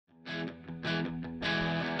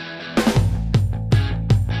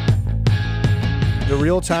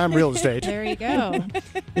real-time real estate. There you go.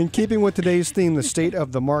 In keeping with today's theme, the state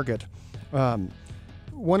of the market,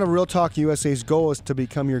 one of Real Talk USA's goal is to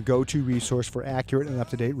become your go-to resource for accurate and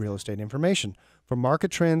up-to-date real estate information. From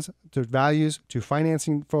market trends to values to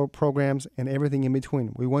financing programs and everything in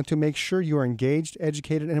between. We want to make sure you are engaged,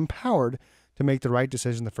 educated, and empowered to make the right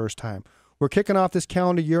decision the first time. We're kicking off this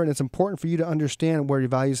calendar year, and it's important for you to understand where your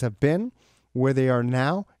values have been, where they are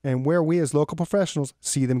now, and where we as local professionals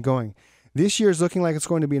see them going. This year is looking like it's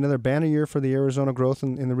going to be another banner year for the Arizona growth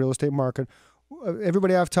in the real estate market.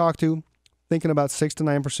 Everybody I've talked to thinking about 6 to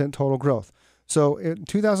 9% total growth. So in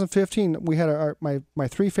 2015, we had my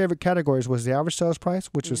three favorite categories was the average sales price,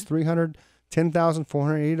 which was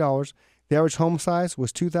 $310,480. The average home size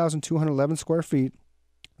was 2,211 square feet.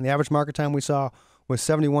 And the average market time we saw was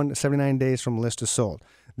 71 to 79 days from list to sold.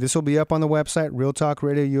 This will be up on the website,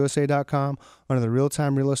 realtalkradiousa.com, under the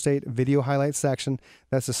real-time real estate video highlights section.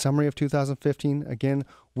 That's a summary of 2015. Again,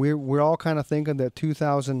 we're all kind of thinking that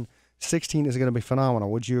 2016 is going to be phenomenal.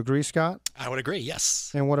 Would you agree, Scott? I would agree, yes.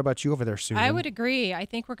 And what about you over there, Susan? I would agree. I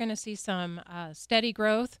think we're going to see some steady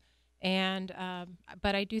growth, and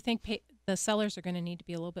but I do think the sellers are going to need to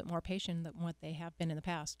be a little bit more patient than what they have been in the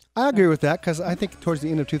past. I agree with that because I think towards the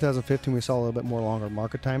end of 2015 we saw a little bit more longer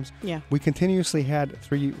market times. Yeah. We continuously had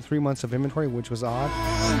three months of inventory, which was odd.